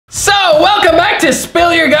to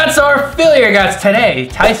Spill Your Guts or Fill Your Guts. Today,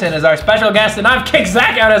 Tyson is our special guest, and I've kicked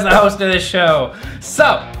Zach out as the host of this show. So,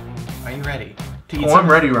 are you ready to eat I'm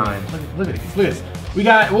ready, Ryan. Look at these. Look at this. We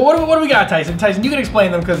got, well, what do we got, Tyson? Tyson, you can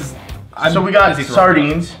explain them because So we got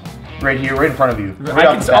sardines right here, right in front of you. I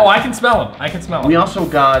can smell them. I can smell them. We also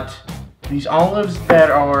got these olives that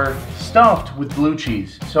are stuffed with blue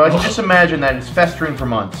cheese. So I can just imagine that it's festering for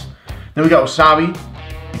months. Then we got wasabi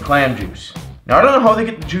and clam juice. Now I don't know how they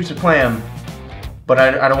get the juice of clam, but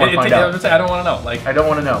I don't want to find out. I don't want to know. Like, I don't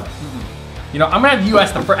want to know. You know, I'm gonna have you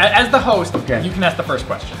ask the first. As the host, okay. You can ask the first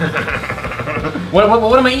question. What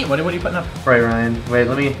am I eating? What are you putting up? Right, Ryan. Wait,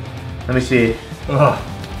 let me see. Ugh.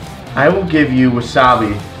 I will give you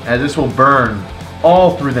wasabi, as this will burn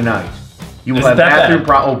all through the night. You will have bathroom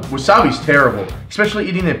problems. Oh, wasabi's terrible, especially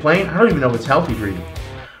eating it plain. I don't even know if it's healthy for you.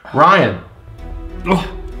 Ryan.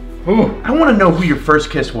 I want to know who your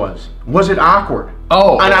first kiss was. Was it awkward?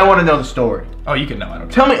 Oh. And I want to know the story. Oh, you can know. I don't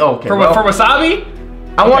care. Tell me. Oh, okay. For wasabi?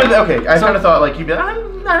 I wanted. Okay. I kind of thought like you'd be like,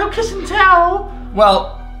 I don't kiss and tell.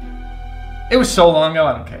 Well, it was so long ago.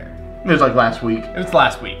 I don't care. It was like last week. It was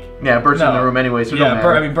last week. Yeah, Bert's in the room anyway, so it don't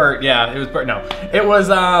matter. Bert. Yeah, it was Bert. No, it was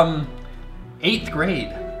 8th grade.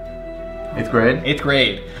 8th grade. 8th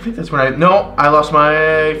grade. I think that's when I lost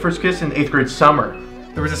my first kiss in 8th grade summer.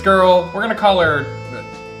 There was this girl. We're gonna call her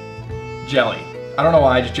Jelly. I don't know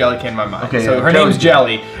why, just Jelly came to my mind. Okay, so her name's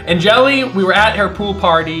Jelly. And Jelly, we were at her pool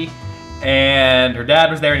party, and her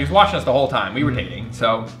dad was there, and he was watching us the whole time. We were dating,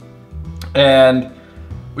 so, and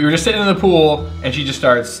we were just sitting in the pool, and she just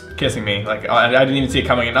starts kissing me. Like, I didn't even see it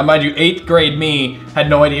coming. And mind you, 8th grade me had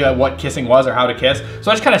no idea what kissing was or how to kiss.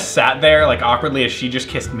 So I just kind of sat there, like, awkwardly as she just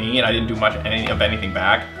kissed me, and I didn't do much of anything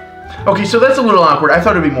back. Okay, so that's a little awkward. I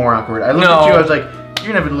thought it'd be more awkward. I looked at you, I was like,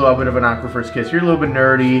 you're gonna have a little bit of an awkward first kiss. You're a little bit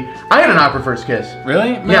nerdy. I had an awkward first kiss.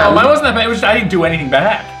 Really? Yeah. No, mine wasn't that bad. It was just I didn't do anything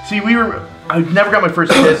back. See, I never got my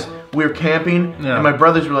first kiss. We were camping, and my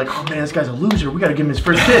brothers were like, oh man, this guy's a loser. We gotta give him his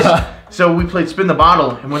first kiss. So we played spin the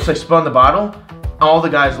bottle, and once I spun the bottle, all the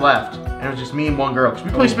guys left. And it was just me and one girl. Because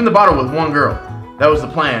we played spin the bottle with one girl. That was the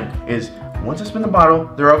plan, is once I spin the bottle,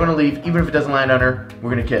 they're all gonna leave. Even if it doesn't land on her, we're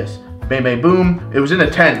gonna kiss. Bang, bang, boom. It was in a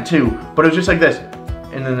tent too, but it was just like this.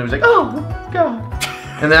 And then it was like, oh God.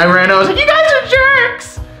 And then I ran out, I was like, you guys are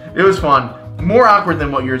jerks! It was fun. More awkward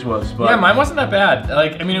than what yours was. But yeah, mine wasn't that bad.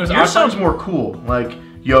 Like, I mean, it was awkward. Yours sounds more cool. Like,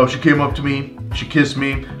 yo, she came up to me, she kissed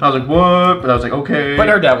me. I was like, what? But I was like, okay. But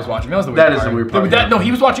her dad was watching. That was the weird part. That is the weird part. No,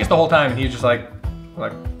 he was watching us the whole time, and he was just like,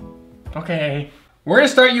 okay. We're gonna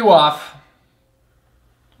start you off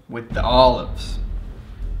with the olives.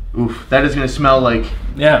 Oof, that is gonna smell like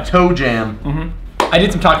toe jam. I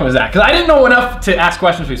did some talking with Zach, because I didn't know enough to ask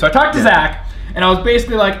questions for you. So I talked to Zach, and I was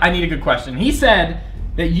basically like, I need a good question. He said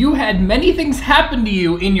that you had many things happen to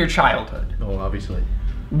you in your childhood. Oh, obviously.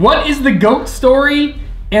 What is the goat story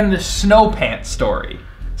and the snow pants story?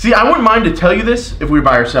 See, I wouldn't mind to tell you this if we were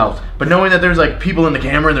by ourselves, but knowing that there's like people in the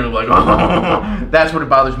camera and they're like, oh, that's what it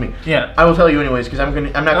bothers me. Yeah. I will tell you anyways, because I'm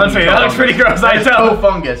not gonna say, that looks pretty gross, I tell.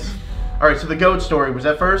 Fungus. All right, so the goat story, was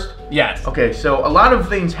that first? Yes. Okay, so a lot of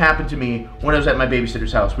things happened to me when I was at my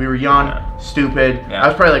babysitter's house. We were young, stupid. I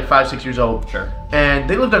was probably like 5, 6 years old. Sure. And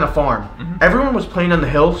they lived on a farm. Everyone was playing on the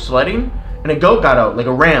hill, sledding, and a goat got out, like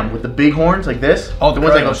a ram with the big horns like this. Oh, the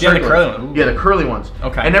ones that go circular. Yeah, the curly ones. Yeah, the curly ones.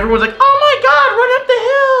 Okay. And everyone's like, oh my God, run up the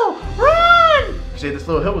hill, run! Because they had this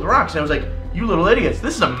little hill with rocks, and I was like, you little idiots,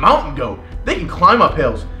 this is a mountain goat. They can climb up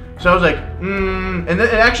hills. So I was like, and then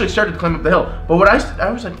it actually started to climb up the hill. But what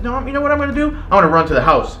I was like, no, you know what I'm gonna do? I wanna run to the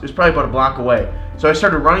house. It was probably about a block away. So I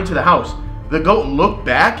started running to the house. The goat looked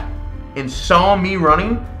back and saw me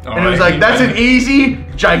running, and it was like, that's an easy,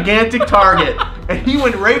 gigantic target. And he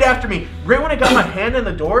went right after me. Right when I got my hand in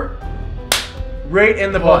the door, right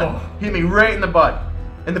in the butt. He hit me right in the butt.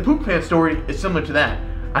 And the poop pants story is similar to that.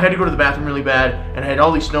 I had to go to the bathroom really bad, and I had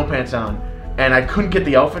all these snow pants on, and I couldn't get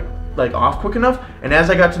the outfit like off quick enough. And as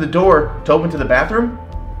I got to the door to open to the bathroom,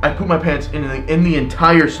 I pooped my pants in the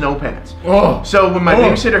entire snow pants. So when my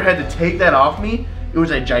babysitter had to take that off me, it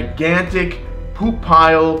was a gigantic poop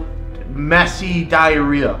pile, messy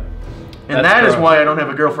diarrhea. And that is why I don't have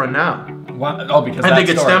a girlfriend now. Oh, because I think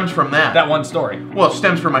it stems from that. That one story. Well, it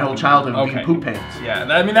stems from my whole childhood being poop pants. Yeah,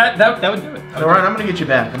 I mean that would do it. All right, I'm gonna get you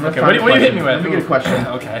back. Okay, what are you hitting me with? Let me get a question.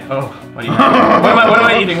 Okay. Oh, what are you? What am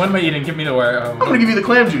I eating? What am I eating? Give me the word. I'm gonna give you the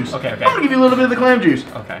clam juice. Okay. I'm gonna give you a little bit of the clam juice.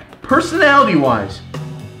 Okay. Personality-wise,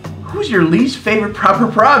 who's your least favorite Proper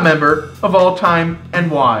Prod member of all time and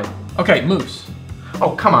why? Okay, Moose.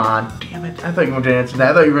 Oh, come on. Damn it. I thought you wanted to answer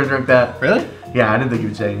that. I thought you were gonna drink that. Really? Yeah, I didn't think you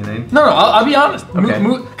would say anything. No, I'll be honest. Okay.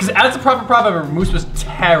 Because as a Proper Prod member, Moose was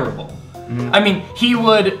terrible. I mean, he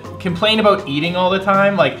would complain about eating all the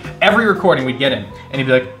time. Like every recording we'd get him and he'd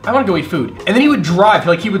be like, I want to go eat food. And then he would drive,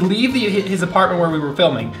 like he would leave his apartment where we were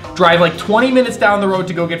filming, drive like 20 minutes down the road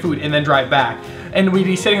to go get food and then drive back. And we'd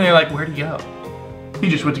be sitting there like, where'd he go? He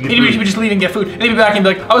just went to get food. He would just leave and get food. And he'd be back and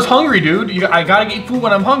be like, I was hungry, dude. I gotta eat food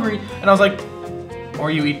when I'm hungry. And I was like, or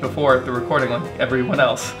you eat before the recording like everyone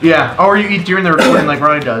else. Yeah, or you eat during the recording like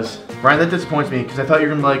Ryan does. Ryan, that disappoints me because I thought you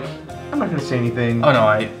were gonna be like, I'm not gonna say anything. Oh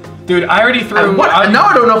no, dude, I already threw. Now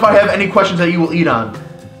I don't know if I have any questions that you will eat on.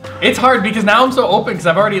 It's hard because now I'm so open because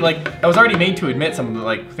I was already made to admit some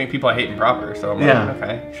people I hate in Proper. So I'm like,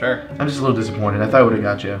 okay, sure. I'm just a little disappointed. I thought I would have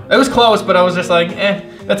got you. It was close, but I was just like,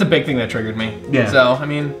 that's a big thing that triggered me. Yeah. So I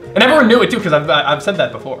mean, and everyone knew it too because I've said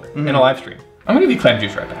that before in a live stream. I'm gonna give you clam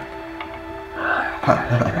juice right back.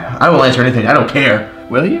 I will answer anything. I don't care.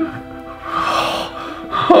 Will you?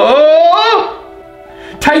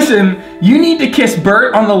 Tyson, you need to kiss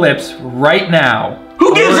Bert on the lips right now.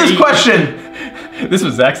 Who gives this question? This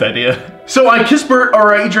was Zach's idea. So I kiss Bert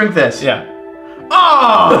or I drink this? Yeah.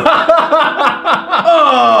 Oh!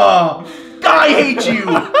 Oh! I hate you!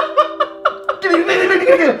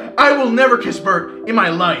 I will never kiss Bert in my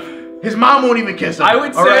life. His mom won't even kiss him. I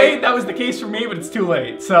would say that was the case for me, but it's too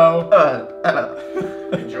late, so...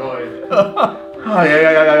 Enjoy. Oh,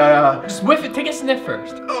 yeah. Just whiff it, take a sniff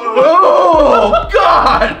first. Oh,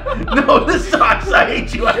 God! No, this sucks. I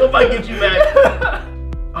hate you. I hope I get you back.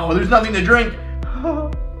 Oh, there's nothing to drink. Oh,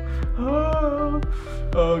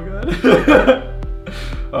 God.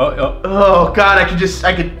 Oh, God, I could,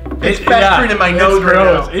 it's festering in my nose right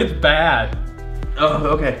now. It's bad. Oh,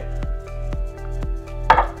 okay.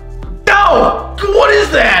 No! What is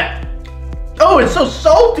that? Oh, it's so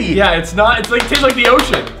salty. Yeah, it's not. It tastes like the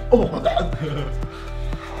ocean. Oh.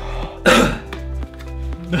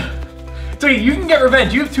 It's okay, you can get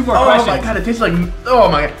revenge. You have 2 more questions. Oh my God, it tastes like, oh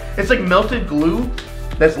my God. It's like melted glue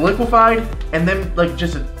that's liquefied and then like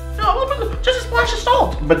just a splash of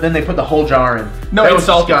salt. But then they put the whole jar in. No, that it's was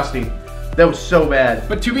salty. disgusting. That was so bad.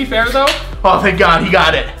 But to be fair though. Oh, thank God, he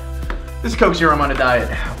got it. This Coke Zero, I'm on a diet.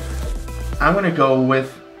 I'm gonna go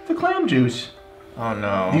with the clam juice. Oh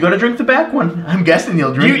no. You gotta drink the back one. I'm guessing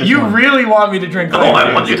you'll drink this one. You really want me to drink clam juice.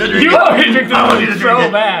 I want you to drink it. You want me to drink this I want you to drink so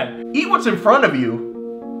it. bad. Eat what's in front of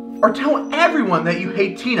you, or tell everyone that you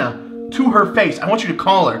hate Tina to her face. I want you to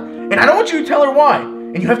call her, and I don't want you to tell her why.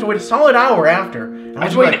 And you have to wait a solid hour after. I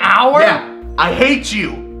have to wait an hour? Yeah, I hate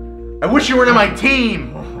you. I wish you were in my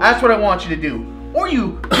team. That's what I want you to do. Or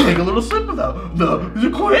you take a little sip of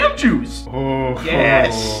the clam juice. Oh.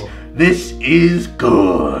 Yes, this is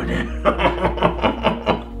good.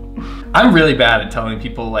 I'm really bad at telling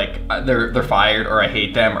people like they're fired or I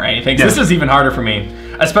hate them or anything. So this is even harder for me,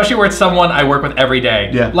 especially where it's someone I work with every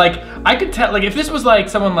day. Yeah. Like I could tell, like if this was like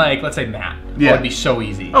someone like let's say Matt, it would be so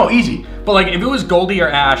easy. Oh, easy. But like if it was Goldie or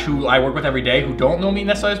Ash, who I work with every day, who don't know me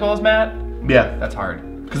necessarily as well as Matt, yeah, that's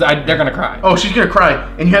hard because they're gonna cry. Oh, she's gonna cry,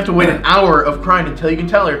 and you have to wait an hour of crying until you can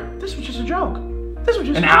tell her this was just a joke. This was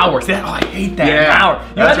just an hour. See, oh, I hate that. Yeah, an hour.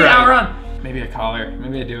 You had the right. hour on. Maybe I call her.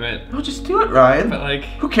 Maybe I do it. No, just do it, Ryan. But like,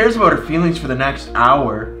 who cares about her feelings for the next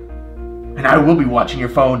hour? And I will be watching your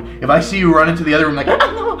phone. If I see you run into the other room like, oh,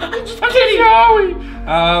 no, I'm just kidding.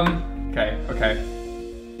 Okay.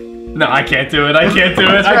 No, I can't do it. I can't do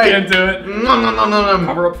it. I can't do it. No.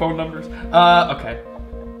 Cover up phone numbers. Okay.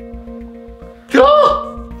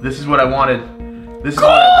 This is what I wanted. This is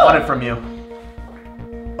what I wanted from you.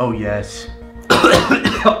 Oh, yes.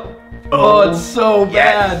 Oh, it's so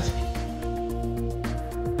bad.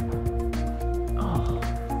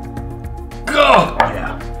 Oh.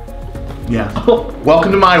 Yeah.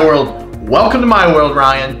 Welcome to my world. Welcome to my world,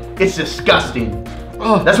 Ryan. It's disgusting.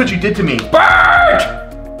 Oh, that's what you did to me. Bert!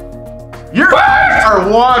 Your eyes are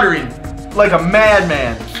watering like a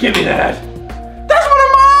madman. Give me that. That's one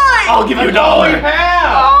of mine. I'll give you $1.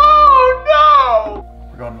 Oh no!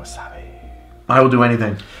 We're going wasabi. I will do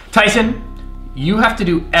anything. Tyson, you have to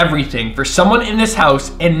do everything for someone in this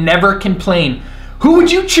house and never complain. Who would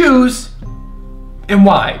you choose and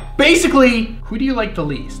why? Basically, who do you like the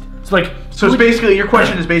least? It's like, so it's basically, your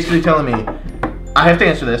question is basically telling me I have to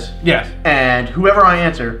answer this. Yes. And whoever I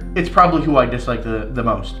answer, it's probably who I dislike the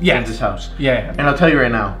most in this house. Yeah. And I'll tell you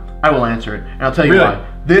right now, I will answer it. And I'll tell you why.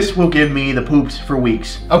 This will give me the poops for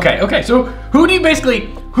weeks. Okay. So who do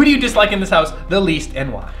you dislike in this house the least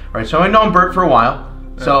and why? Right, so I've known Bert for a while.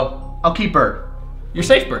 So I'll keep Bert. You're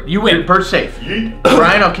safe, Bert. You win. Bert's safe.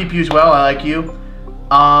 Brian, I'll keep you as well. I like you.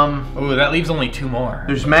 Oh, that leaves only 2 more.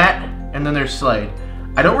 There's Matt, and then there's Slade.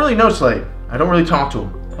 I don't really know Slade. I don't really talk to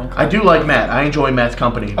him. Okay. I do like Matt. I enjoy Matt's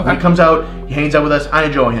company. When he comes out, he hangs out with us. I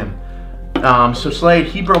enjoy him. So Slade,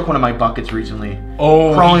 he broke one of my buckets recently.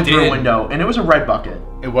 Oh, crawling through a window, and it was a red bucket.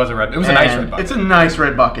 It was a nice red bucket. It's a nice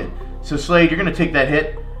red bucket. So Slade, you're gonna take that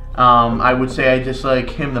hit. I would say I dislike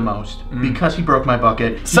him the most because he broke my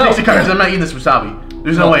bucket. He takes it because I'm not eating this wasabi.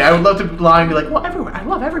 There's no way. I would love to lie and be like, well, I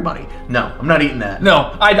love everybody. No, I'm not eating that.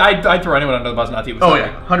 No, I'd throw anyone under the bus not to eat wasabi. Oh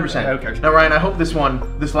yeah, 100%. Okay. Now Ryan, I hope this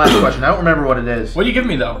last question, I don't remember what it is. What do you give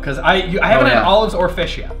me though? Because I haven't had olives or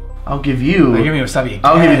fish yet. I'll give you. Give me wasabi again.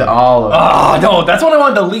 I'll give you the olive. Oh no, that's what I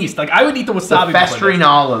want the least. Like I would eat the wasabi. The festering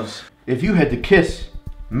olives. If you had to kiss,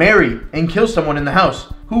 marry, and kill someone in the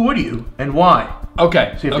house, who would you and why?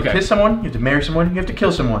 Okay. So you have to kiss someone, you have to marry someone, you have to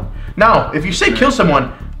kill someone. Now, if you say kill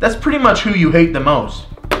someone, that's pretty much who you hate the most.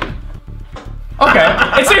 Okay,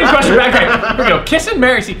 it's the same question back. Okay, here we go. Kiss and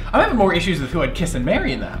marry. See, I'm having more issues with who I'd kiss and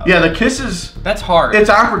marry in the house. Yeah, the kisses. That's hard. It's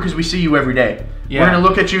awkward because we see you every day. Yeah. We're gonna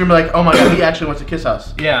look at you and be like, oh my god, he actually wants to kiss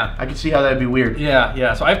us. Yeah. I can see how that'd be weird.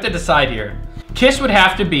 Yeah. So I have to decide here. Kiss would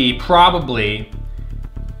have to be probably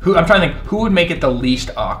I'm trying to think who would make it the least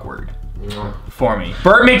awkward for me.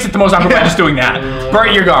 Bert makes it the most awkward by just doing that.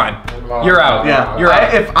 Bert, you're gone. You're out. Yeah. You're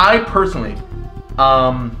out. If I personally,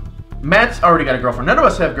 Matt's already got a girlfriend. None of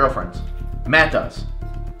us have girlfriends. Matt does.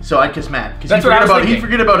 So I'd kiss Matt. Because he'd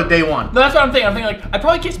forget about it day one. No, that's what I'm thinking. I'm thinking like, I'd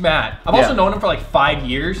probably kiss Matt. I've also known him for like 5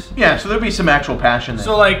 years. Yeah, so there'd be some actual passion there.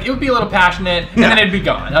 So like, it would be a little passionate, and then it'd be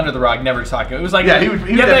gone, under the rug, never talk to it. It was like, he would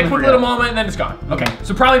you have that quick little moment, and then it's gone. Okay,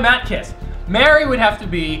 so probably Matt kiss. Mary would have to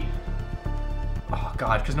be, oh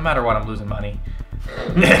God, because no matter what, I'm losing money.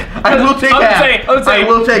 I will take half. I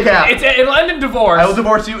will take half. It'll end in divorce. I will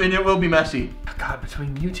divorce you, and it will be messy. God,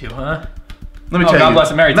 between you two, huh? Let me tell you. God bless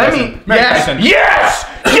him, Mary Tyson. Tyson. Yes!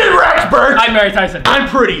 Get wrecked, Bert! I'm Mary Tyson. I'm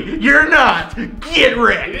pretty. You're not. Get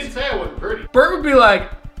wrecked. You didn't say I wasn't pretty. Bert would be like,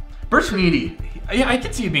 Bert's needy. Yeah, I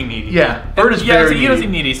could see you being needy. Yeah, Bert is very needy. You don't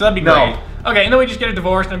seem needy, so that'd be great. Okay, and then we just get a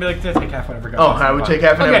divorce, and I'd be like, take half, whatever. Oh, I would take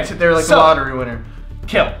half, and I would sit there like the lottery winner.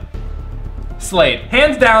 Kill. Slade.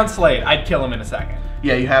 Hands down, Slade. I'd kill him in a second.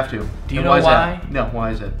 Yeah, you have to. Do you know why? No,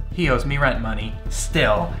 why is it? He owes me rent money,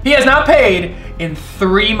 still. He has not paid in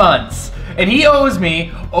 3 months. And he owes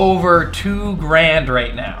me over $2 grand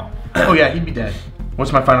right now. Oh yeah, he'd be dead.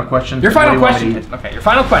 What's my final question? Your final question. Okay, your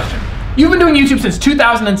final question. You've been doing YouTube since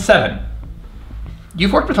 2007.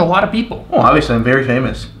 You've worked with a lot of people. Oh, obviously I'm very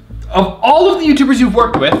famous. Of all of the YouTubers you've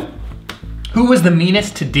worked with, who was the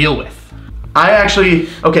meanest to deal with?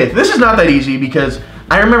 Okay, this is not that easy because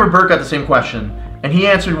I remember Bert got the same question and he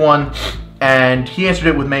answered one and he answered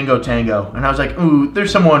it with Mango Tango, and I was like, ooh,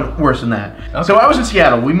 there's someone worse than that. Okay. So I was in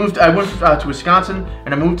Seattle. I went to Wisconsin,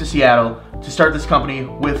 and I moved to Seattle to start this company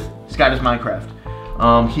with Sky Does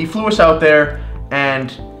Minecraft. He flew us out there,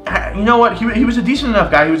 and you know what? He was a decent enough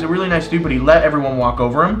guy. He was a really nice dude, but he let everyone walk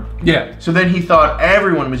over him. Yeah. So then he thought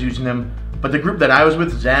everyone was using him, but the group that I was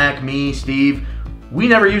with, Zach, me, Steve, we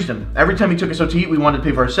never used him. Every time he took us out to eat, we wanted to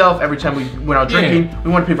pay for ourselves. Every time we went out drinking, we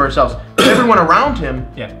wanted to pay for ourselves. Everyone around him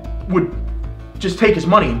would just take his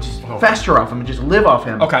money and just fester off him and just live off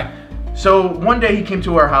him. Okay. So one day he came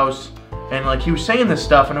to our house and like he was saying this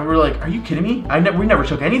stuff and we were like, are you kidding me? We never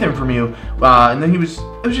took anything from you. And then it was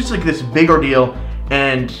just like this big ordeal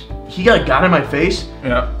and he like got in my face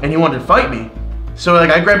and he wanted to fight me. So like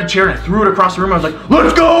I grabbed a chair and I threw it across the room. I was like,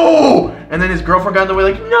 let's go! And then his girlfriend got in the way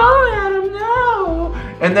like, no, Adam, no.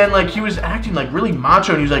 And then like he was acting like really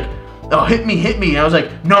macho and he was like, oh, hit me. And I was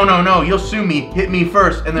like, no, you'll sue me. Hit me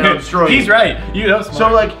first, and then I'll destroy you. He's right. You know, smart.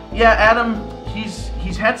 So like, yeah, Adam,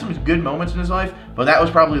 he's had some good moments in his life, but that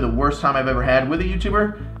was probably the worst time I've ever had with a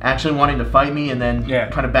YouTuber, actually wanting to fight me and then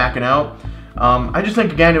kind of backing out. I just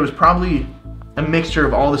think, again, it was probably a mixture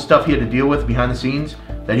of all the stuff he had to deal with behind the scenes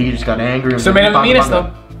that he just got angry. So made him the meanest,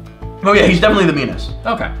 though? Oh yeah, he's definitely the meanest.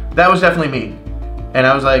 Okay. That was definitely mean. And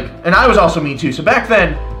I was like, and I was also mean too. So back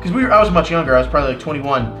then, because I was much younger, I was probably like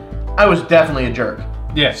 21, I was definitely a jerk.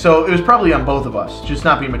 Yeah. So it was probably on both of us, just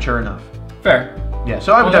not being mature enough. Fair. Yeah,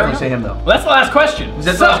 so I would definitely say him though. Well, that's the last question. Is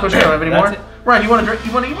that the last question? I don't have any more? Ryan, you want to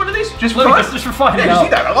eat one of these? Just for fun? Just for fun. Yeah, just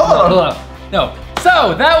eat that. No.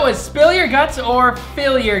 So that was Spill Your Guts or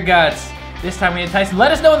Fill Your Guts. This time we had Tyson.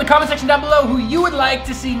 Let us know in the comment section down below who you would like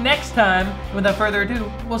to see next time. Without further ado,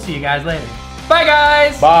 we'll see you guys later. Bye,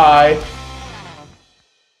 guys. Bye.